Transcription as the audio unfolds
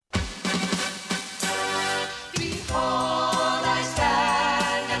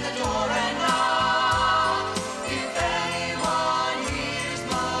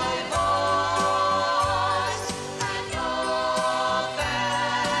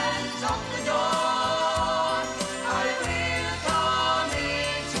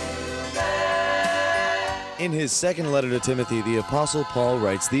In his second letter to Timothy, the Apostle Paul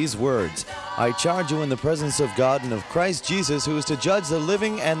writes these words, "I charge you in the presence of God and of Christ Jesus, who is to judge the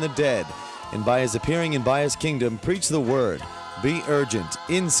living and the dead, and by his appearing and by his kingdom, preach the word. Be urgent,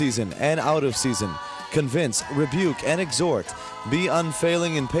 in season and out of season. Convince, rebuke, and exhort. Be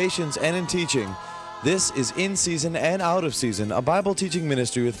unfailing in patience and in teaching." This is In Season and Out of Season, a Bible teaching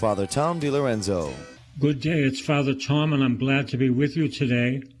ministry with Father Tom DiLorenzo. Good day, it's Father Tom, and I'm glad to be with you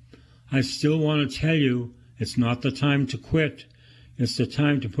today. I still want to tell you, it's not the time to quit. It's the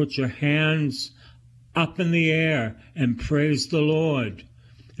time to put your hands up in the air and praise the Lord.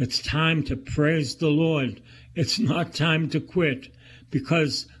 It's time to praise the Lord. It's not time to quit,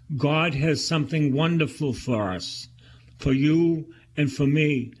 because God has something wonderful for us, for you and for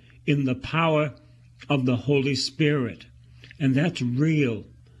me, in the power of the Holy Spirit. And that's real.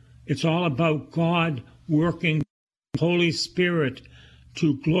 It's all about God working the Holy Spirit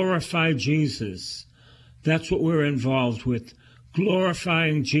to glorify Jesus. That's what we're involved with,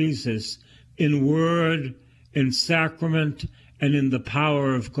 glorifying Jesus in word, in sacrament, and in the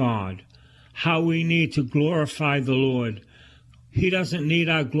power of God. How we need to glorify the Lord. He doesn't need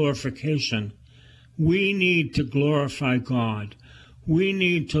our glorification. We need to glorify God. We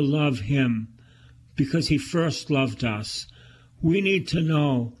need to love Him because He first loved us. We need to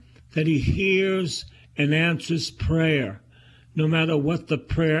know that He hears and answers prayer, no matter what the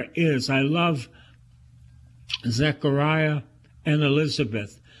prayer is. I love Zechariah and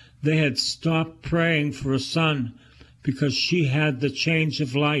Elizabeth. They had stopped praying for a son because she had the change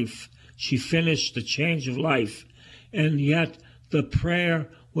of life. She finished the change of life. And yet the prayer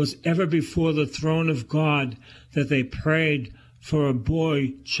was ever before the throne of God, that they prayed for a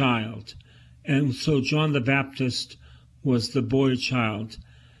boy child. And so John the Baptist was the boy child.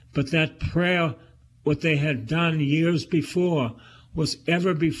 But that prayer, what they had done years before, was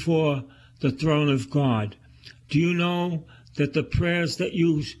ever before the throne of God. Do you know that the prayers that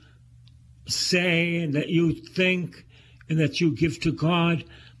you say and that you think and that you give to God,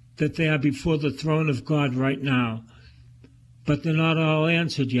 that they are before the throne of God right now? But they're not all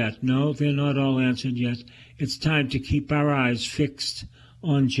answered yet. No, they're not all answered yet. It's time to keep our eyes fixed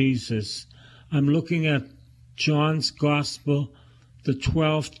on Jesus. I'm looking at John's Gospel, the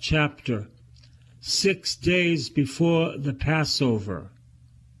 12th chapter, 6 days before the Passover.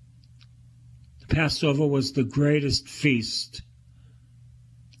 The Passover was the greatest feast.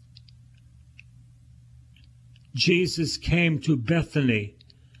 Jesus came to Bethany,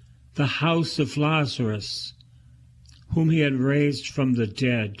 the house of Lazarus, whom he had raised from the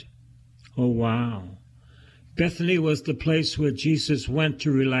dead. Oh, wow. Bethany was the place where Jesus went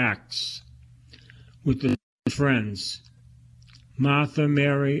to relax with the friends, Martha,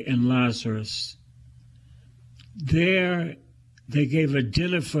 Mary, and Lazarus. There they gave a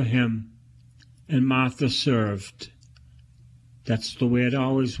dinner for him, and Martha served. That's the way it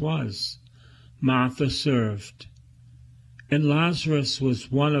always was. Martha served. And Lazarus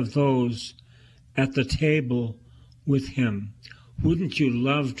was one of those at the table with him. Wouldn't you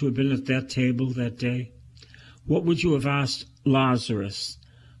love to have been at that table that day? What would you have asked Lazarus?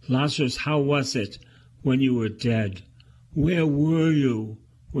 Lazarus, how was it when you were dead? Where were you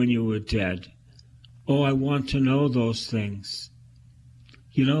when you were dead? Oh, I want to know those things.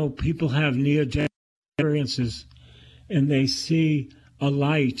 You know, people have near-death experiences, and they see a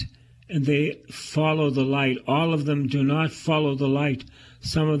light, and they follow the light. All of them do not follow the light.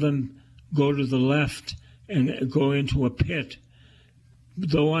 Some of them go to the left and go into a pit,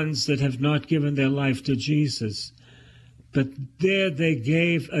 the ones that have not given their life to Jesus. But there they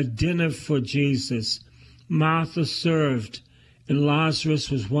gave a dinner for Jesus. Martha served, and Lazarus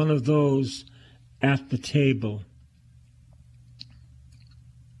was one of those at the table.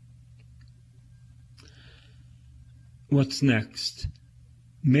 What's next?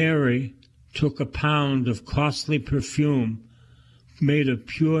 Mary took a pound of costly perfume made of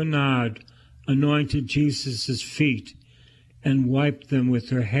pure nard, anointed Jesus' feet, and wiped them with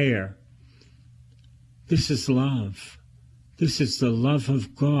her hair. This is love. This is the love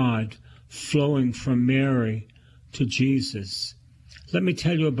of God flowing from Mary to Jesus. Let me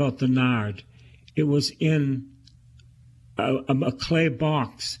tell you about the nard. It was in a clay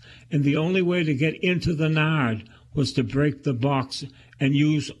box, and the only way to get into the nard was to break the box and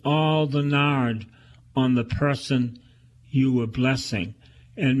use all the nard on the person you were blessing.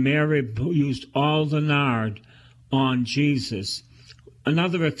 And Mary used all the nard on Jesus.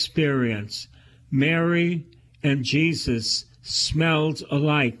 Another experience, Mary and Jesus smelled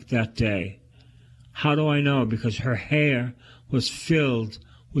alike that day. How do I know? Because her hair was filled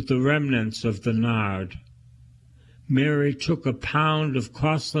with the remnants of the nard. Mary took a pound of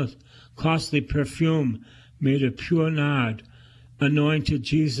costly perfume made a pure nard, anointed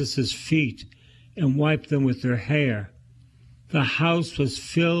Jesus' feet, and wiped them with their hair. The house was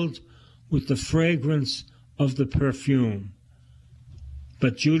filled with the fragrance of the perfume.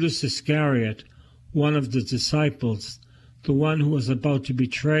 But Judas Iscariot, one of the disciples, the one who was about to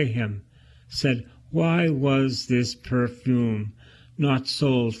betray him, said, "Why was this perfume not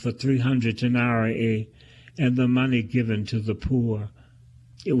sold for 300 denarii and the money given to the poor?"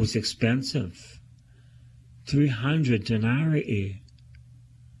 It was expensive. 300 denarii.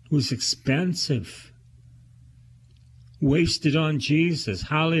 It was expensive. Wasted on Jesus.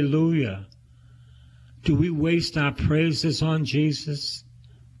 Hallelujah. Do we waste our praises on Jesus?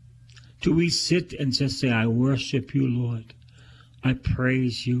 Do we sit and just say, "I worship you, Lord. I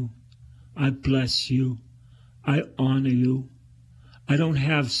praise you. I bless you. I honor you. I don't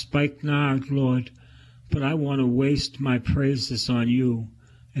have spikenard, Lord, but I want to waste my praises on you."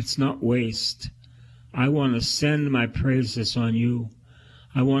 It's not waste. I want to send my praises on you.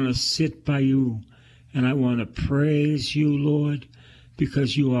 I want to sit by you, and I want to praise you, Lord,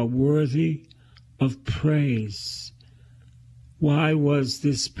 because you are worthy of praise. Why was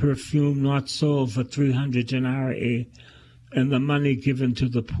this perfume not sold for 300 denarii and the money given to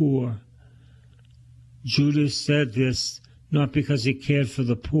the poor? Judas said this not because he cared for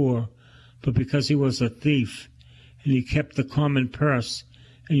the poor, but because he was a thief, and he kept the common purse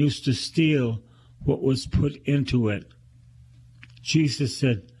and used to steal what was put into it. Jesus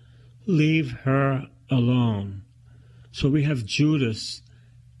said, "Leave her alone." So we have Judas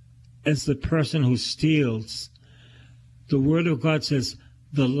as the person who steals. The Word of God says,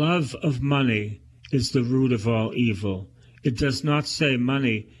 the love of money is the root of all evil. It does not say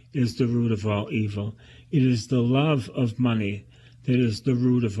money is the root of all evil. It is the love of money that is the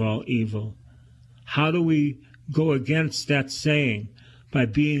root of all evil. How do we go against that saying? By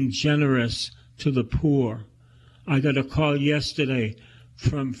being generous to the poor. I got a call yesterday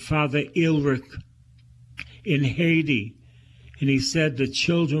from Father Ulrich in Haiti, and he said the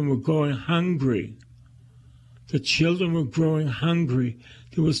children were going hungry. The children were growing hungry.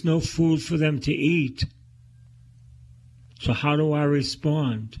 There was no food for them to eat. So how do I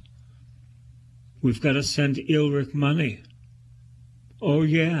respond? We've got to send Ulrich money. Oh,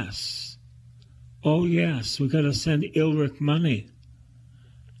 yes. Oh, yes, we've got to send Ulrich money.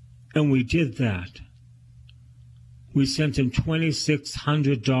 And we did that. We sent him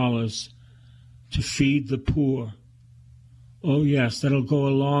 $2,600 to feed the poor. Oh, yes, that'll go a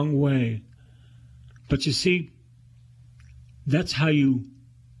long way. But you see, that's how you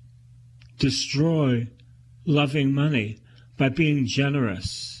destroy loving money, by being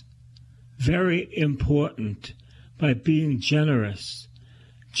generous. Very important, by being generous.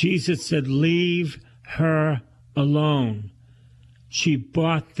 Jesus said, "Leave her alone. She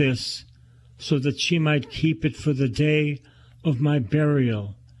bought this so that she might keep it for the day of my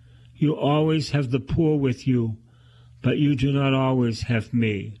burial. You always have the poor with you, but you do not always have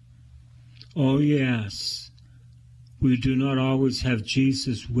me." Oh, yes, we do not always have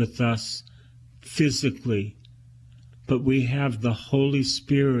Jesus with us physically, but we have the Holy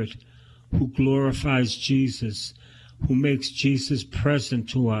Spirit who glorifies Jesus, who makes Jesus present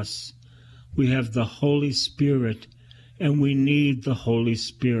to us. We have the Holy Spirit, and we need the Holy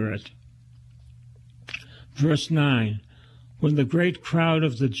Spirit. Verse 9, when the great crowd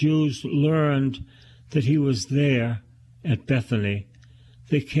of the Jews learned that he was there at Bethany,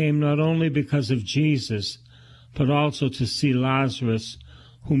 they came not only because of Jesus, but also to see Lazarus,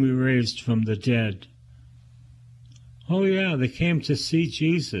 whom he raised from the dead. Oh yeah, they came to see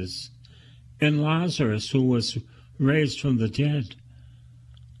Jesus and Lazarus, who was raised from the dead.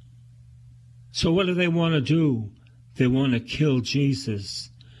 So what do they want to do? They want to kill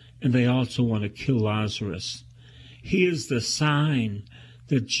Jesus, and they also want to kill Lazarus. He is the sign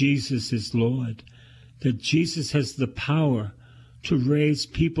that Jesus is Lord, that Jesus has the power to raise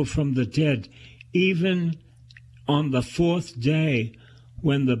people from the dead, even on the fourth day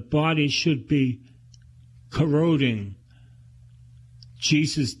when the body should be corroding.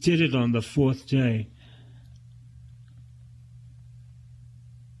 Jesus did it on the fourth day.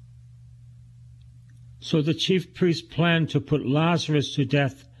 So the chief priest planned to put Lazarus to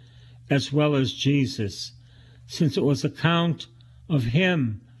death as well as Jesus, since it was account of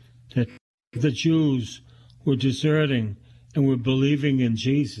him that the Jews were deserting and were believing in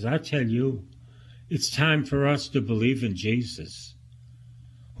Jesus. I tell you, it's time for us to believe in Jesus,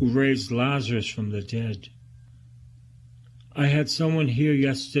 who raised Lazarus from the dead. I had someone here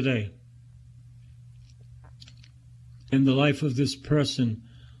yesterday, and the life of this person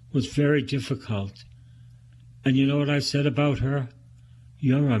was very difficult. And you know what I said about her?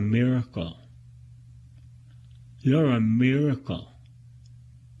 You're a miracle. You're a miracle.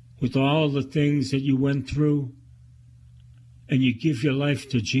 With all the things that you went through, and you give your life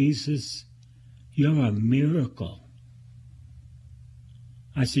to Jesus, you're a miracle.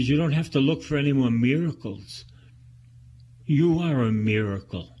 I said, you don't have to look for any more miracles. You are a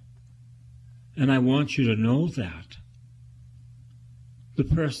miracle. And I want you to know that. The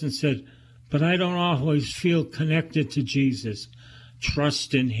person said, but I don't always feel connected to Jesus.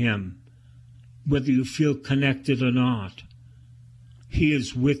 Trust in him, whether you feel connected or not. He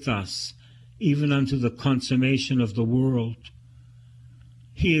is with us, even unto the consummation of the world.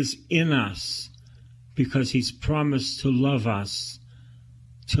 He is in us because he's promised to love us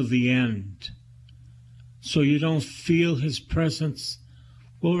till the end. So you don't feel his presence?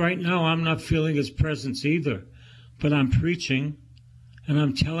 Well, right now I'm not feeling his presence either, but I'm preaching and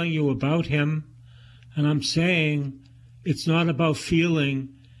I'm telling you about him, and I'm saying it's not about feeling,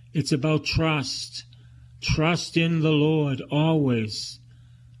 it's about trust. Trust in the Lord always.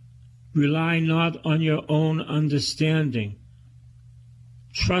 Rely not on your own understanding.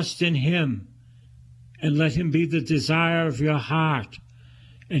 Trust in him and let him be the desire of your heart,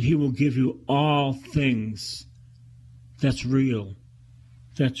 and he will give you all things. That's real.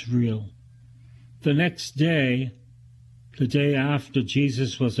 That's real. The next day, the day after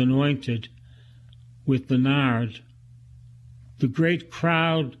Jesus was anointed with the nard, the great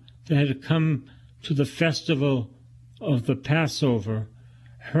crowd that had come to the festival of the Passover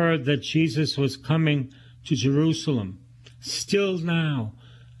heard that Jesus was coming to Jerusalem. Still now,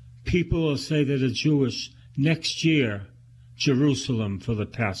 people will say that are Jewish, next year, Jerusalem for the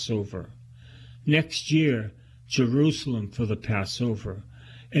Passover. Next year, Jerusalem for the Passover.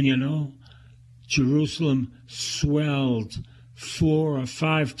 And you know, Jerusalem swelled 4 or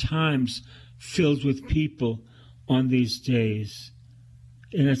 5 times, filled with people on these days.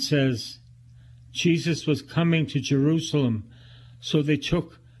 And it says, Jesus was coming to Jerusalem, so they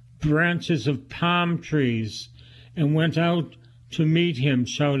took branches of palm trees and went out to meet him,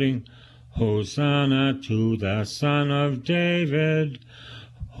 shouting, Hosanna to the Son of David,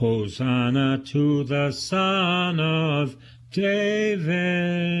 Hosanna to the Son of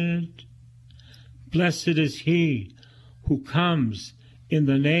David. Blessed is he who comes in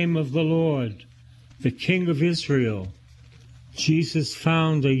the name of the Lord, the King of Israel. Jesus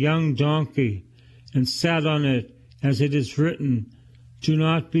found a young donkey and sat on it, as it is written, Do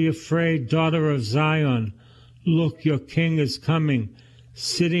not be afraid, daughter of Zion. Look, your king is coming,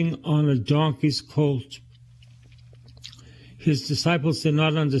 sitting on a donkey's colt. His disciples did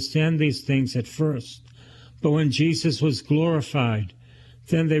not understand these things at first, but when Jesus was glorified,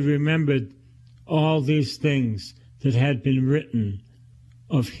 then they remembered all these things that had been written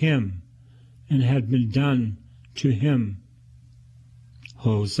of him and had been done to him.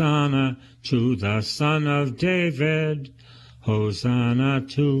 Hosanna to the Son of David, Hosanna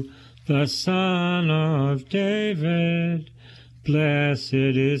to the Son of David. Blessed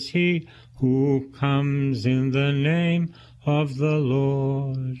is he who comes in the name of the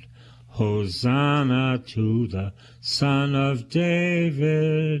Lord. Hosanna to the Son of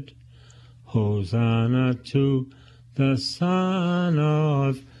David. Hosanna to the Son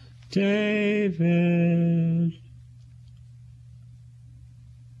of David.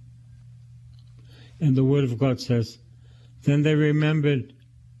 And the Word of God says, Then they remembered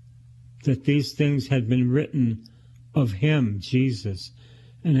that these things had been written of him, Jesus,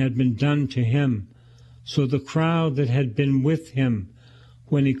 and had been done to him. So the crowd that had been with him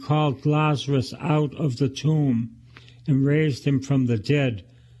when he called Lazarus out of the tomb and raised him from the dead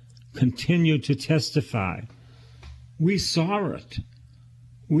continued to testify. We saw it.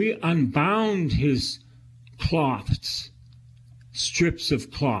 We unbound his cloths, strips of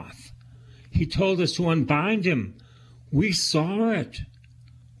cloth. He told us to unbind him. We saw it.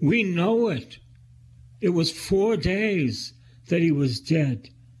 We know it. It was 4 days that he was dead.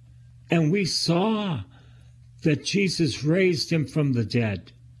 And we saw that Jesus raised him from the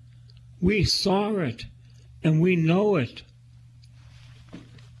dead. We saw it, and we know it.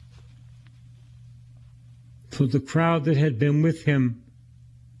 For the crowd that had been with him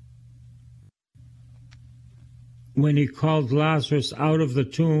when he called Lazarus out of the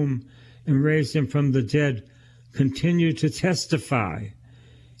tomb and raised him from the dead continued to testify.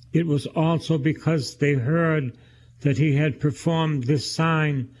 It was also because they heard that he had performed this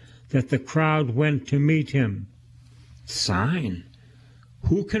sign that the crowd went to meet him. Sign?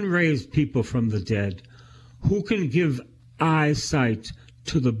 Who can raise people from the dead? Who can give eyesight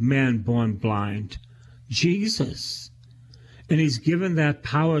to the man born blind? Jesus. And he's given that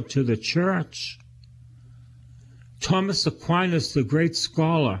power to the church. Thomas Aquinas, the great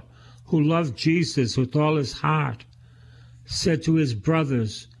scholar, who loved Jesus with all his heart, said to his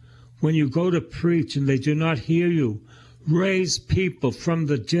brothers, when you go to preach and they do not hear you, raise people from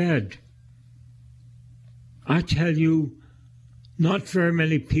the dead. I tell you, not very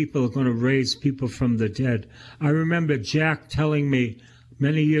many people are going to raise people from the dead. I remember Jack telling me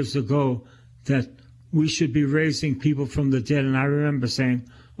many years ago that we should be raising people from the dead, and I remember saying,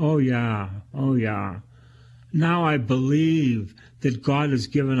 oh yeah. Now I believe that God has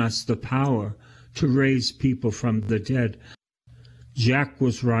given us the power to raise people from the dead. Jack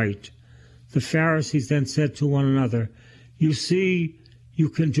was right. The Pharisees then said to one another, you see, you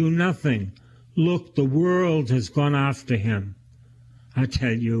can do nothing. Look, the world has gone after him. I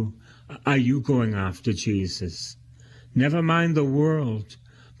tell you, are you going after Jesus? Never mind the world,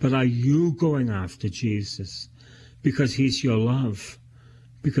 but are you going after Jesus? Because he's your love,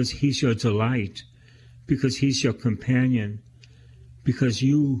 because he's your delight, because he's your companion, because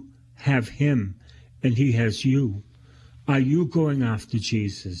you have him and he has you. Are you going after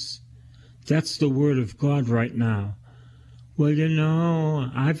Jesus? That's the word of God right now. Well, you know,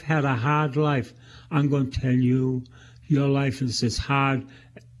 I've had a hard life. I'm going to tell you, your life is as hard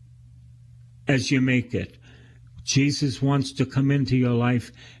as you make it. Jesus wants to come into your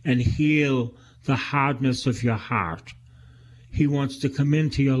life and heal the hardness of your heart. He wants to come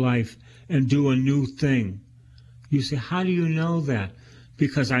into your life and do a new thing. You say, how do you know that?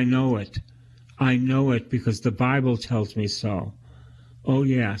 Because I know it. I know it because the Bible tells me so. Oh,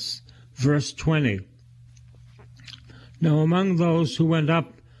 yes. Verse 20. Now among those who went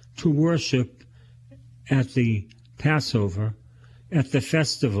up to worship at the Passover, at the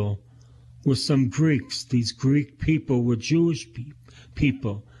festival, were some Greeks. These Greek people were Jewish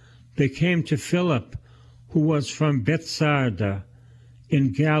people. They came to Philip, who was from Bethsaida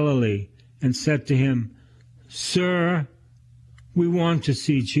in Galilee, and said to him, Sir, we want to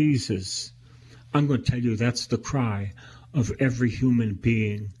see Jesus. I'm going to tell you that's the cry of every human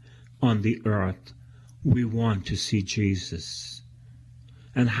being on the earth. We want to see Jesus.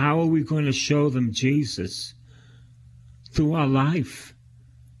 And how are we going to show them Jesus? Through our life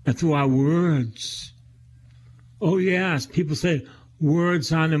and through our words. Oh yes, people say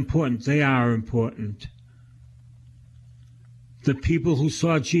words aren't important. They are important. The people who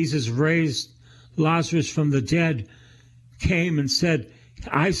saw Jesus raise Lazarus from the dead came and said,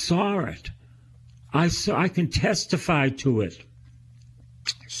 I saw it. I can testify to it.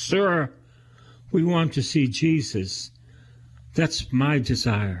 Sir, we want to see Jesus. That's my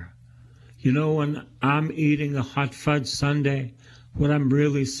desire. You know, when I'm eating a hot fudge sundae, what I'm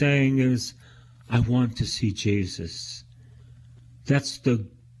really saying is, I want to see Jesus. That's the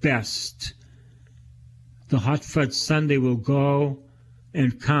best. The hot fudge sundae will go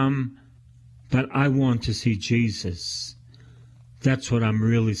and come, but I want to see Jesus. That's what I'm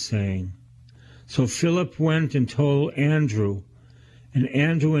really saying. So Philip went and told Andrew, and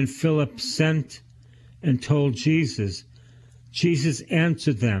Andrew and Philip sent and told Jesus. Jesus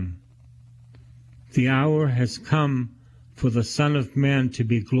answered them, the hour has come for the Son of Man to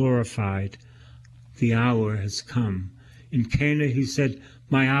be glorified. The hour has come. In Cana he said,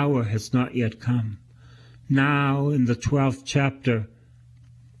 my hour has not yet come. Now in the 12th chapter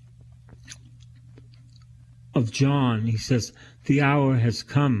of John, he says, the hour has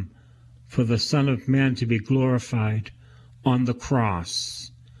come for the Son of Man to be glorified on the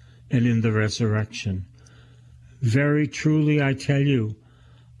cross and in the resurrection. Very truly I tell you,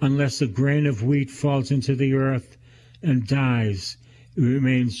 unless a grain of wheat falls into the earth and dies, it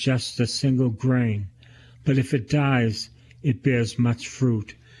remains just a single grain. But if it dies, it bears much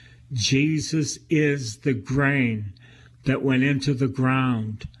fruit. Jesus is the grain that went into the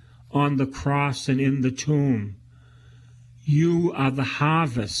ground, on the cross and in the tomb. You are the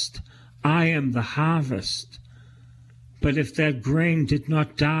harvest. I am the harvest. But if that grain did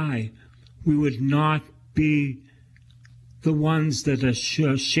not die, we would not be the ones that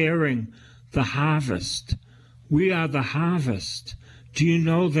are sharing the harvest. We are the harvest. Do you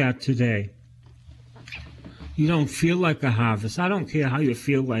know that today? You don't feel like a harvest. I don't care how you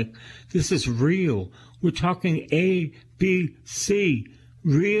feel like. This is real. We're talking A, B, C,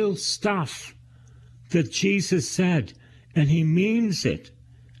 real stuff that Jesus said, and he means it.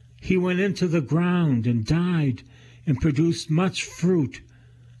 He went into the ground and died and produced much fruit.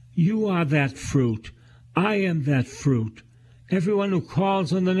 You are that fruit. I am that fruit. Everyone who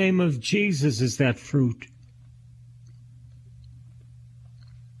calls on the name of Jesus is that fruit.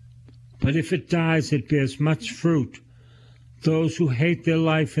 But if it dies, it bears much fruit. Those who hate their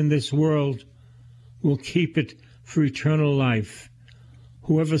life in this world will keep it for eternal life.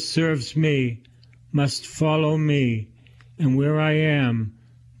 Whoever serves me must follow me, and where I am,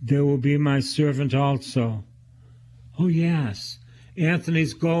 there will be my servant also. Oh, yes,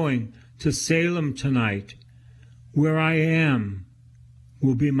 Anthony's going to Salem tonight. Where I am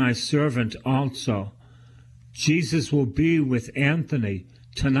will be my servant also. Jesus will be with Anthony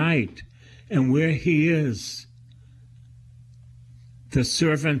tonight, and where he is, the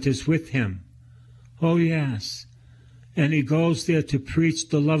servant is with him. Oh, yes. And he goes there to preach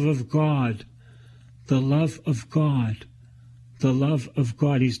the love of God. The love of God. The love of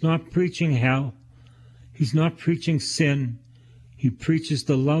God. He's not preaching hell. He's not preaching sin. He preaches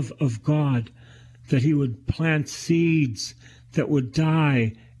the love of God, that he would plant seeds that would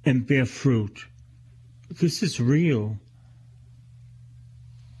die and bear fruit. This is real.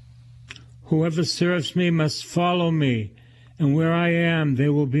 Whoever serves me must follow me, and where I am, they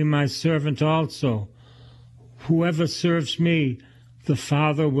will be my servant also. Whoever serves me, the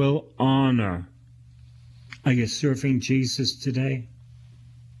Father will honor. Are you serving Jesus today?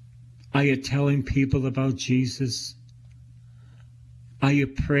 Are you telling people about Jesus? Are you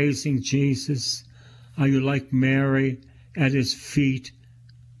praising Jesus? Are you like Mary at his feet,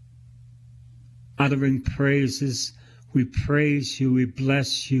 uttering praises? We praise you, we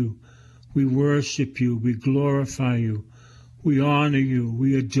bless you, we worship you, we glorify you, we honor you,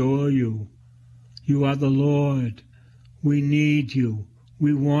 we adore you. You are the Lord. We need you.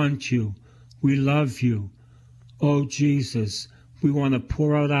 We want you. We love you. Oh, Jesus, we want to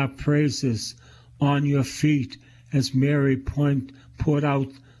pour out our praises on your feet as Mary poured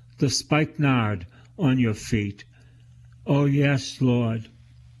out the spikenard on your feet. Oh, yes, Lord.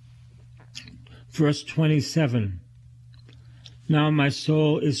 Verse 27. Now my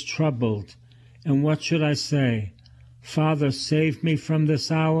soul is troubled, and what should I say? Father, save me from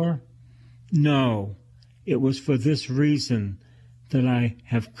this hour? No, it was for this reason that I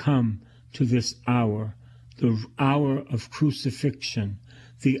have come to this hour, the hour of crucifixion,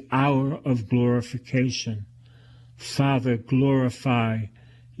 the hour of glorification. Father, glorify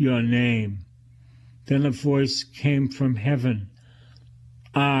your name. Then a voice came from heaven.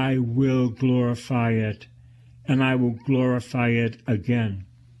 I will glorify it, and I will glorify it again.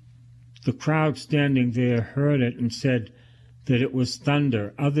 The crowd standing there heard it and said that it was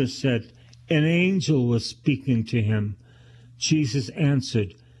thunder. Others said, an angel was speaking to him. Jesus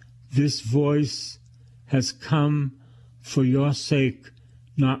answered, this voice has come for your sake,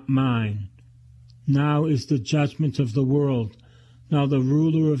 not mine. Now is the judgment of the world. Now the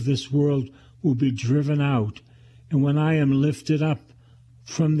ruler of this world will be driven out, and when I am lifted up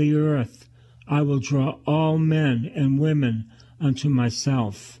from the earth, I will draw all men and women unto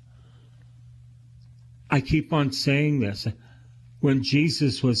myself. I keep on saying this. When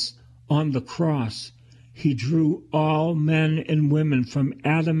Jesus was on the cross, he drew all men and women from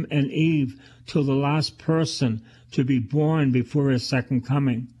Adam and Eve till the last person to be born before his second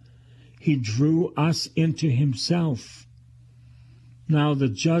coming. He drew us into himself. Now the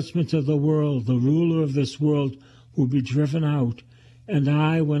judgment of the world, the ruler of this world, will be driven out, and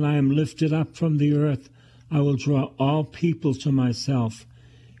I, when I am lifted up from the earth, I will draw all people to myself.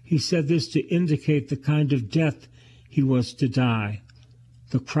 He said this to indicate the kind of death he was to die.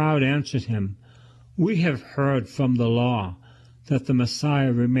 The crowd answered him, we have heard from the law that the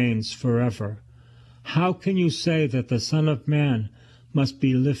Messiah remains forever. How can you say that the Son of Man must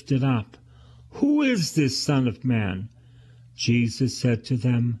be lifted up? Who is this Son of Man? Jesus said to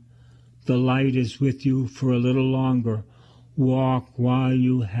them, the light is with you for a little longer. Walk while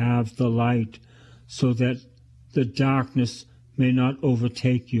you have the light, so that the darkness may not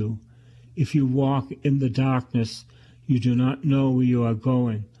overtake you. If you walk in the darkness, you do not know where you are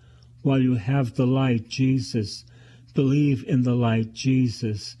going. While you have the light, Jesus, believe in the light,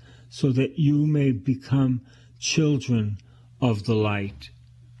 Jesus, so that you may become children of the light.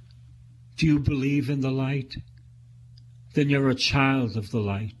 Do you believe in the light? Then you're a child of the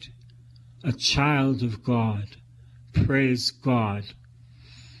light, a child of God. Praise God.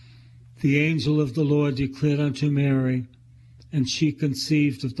 The angel of the Lord declared unto Mary, and she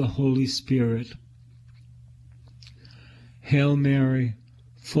conceived of the Holy Spirit. Hail Mary,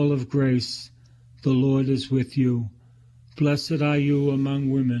 full of grace, the Lord is with you. Blessed are you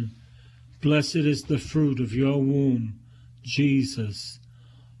among women. Blessed is the fruit of your womb, Jesus.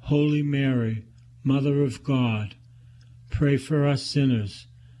 Holy Mary, Mother of God, pray for us sinners,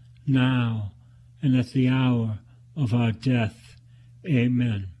 now and at the hour of our death.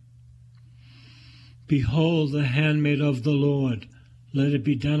 Amen. Behold the handmaid of the Lord. Let it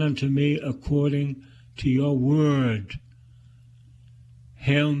be done unto me according to your word.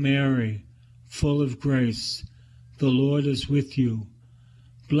 Hail Mary, full of grace, the Lord is with you.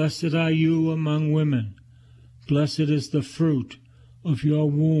 Blessed are you among women. Blessed is the fruit of your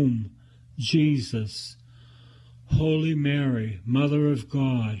womb, Jesus. Holy Mary, Mother of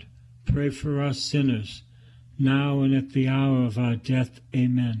God, pray for us sinners, now and at the hour of our death.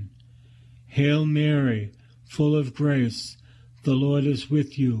 Amen. Hail Mary, full of grace, the Lord is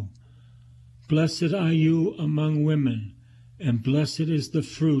with you. Blessed are you among women, and blessed is the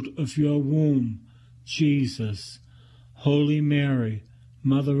fruit of your womb, Jesus. Holy Mary,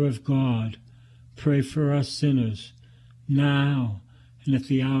 Mother of God, pray for us sinners, now and at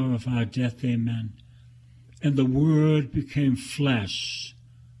the hour of our death. Amen. And the Word became flesh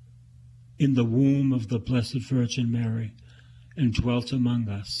in the womb of the Blessed Virgin Mary, and dwelt among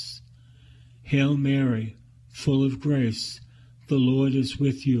us. Hail Mary, full of grace, the Lord is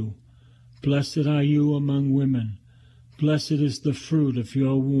with you. Blessed are you among women. Blessed is the fruit of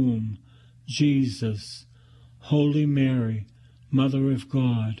your womb, Jesus. Holy Mary, Mother of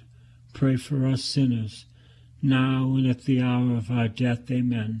God, pray for us sinners, now and at the hour of our death.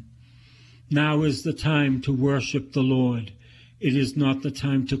 Amen. Now is the time to worship the Lord. It is not the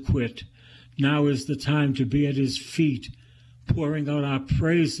time to quit. Now is the time to be at his feet, pouring out our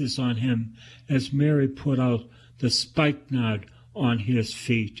praises on him as Mary put out the spikenard on his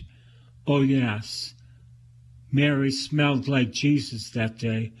feet. Oh yes, Mary smelled like Jesus that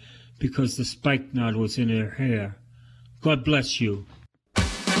day because the spikenard was in her hair. God bless you.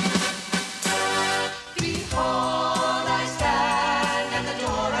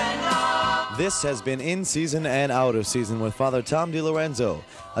 This has been In Season and Out of Season with Father Tom DiLorenzo.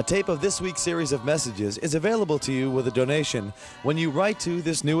 A tape of this week's series of messages is available to you with a donation when you write to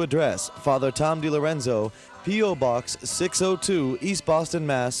this new address, Father Tom DiLorenzo, P.O. Box 602, East Boston,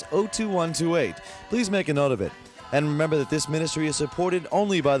 Mass. 02128. Please make a note of it. And remember that this ministry is supported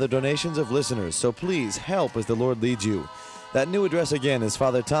only by the donations of listeners, so please help as the Lord leads you. That new address again is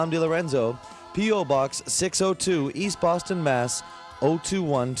Father Tom DiLorenzo, P.O. Box 602, East Boston, Mass.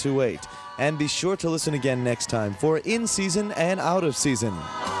 02128. And be sure to listen again next time for In Season and Out of Season.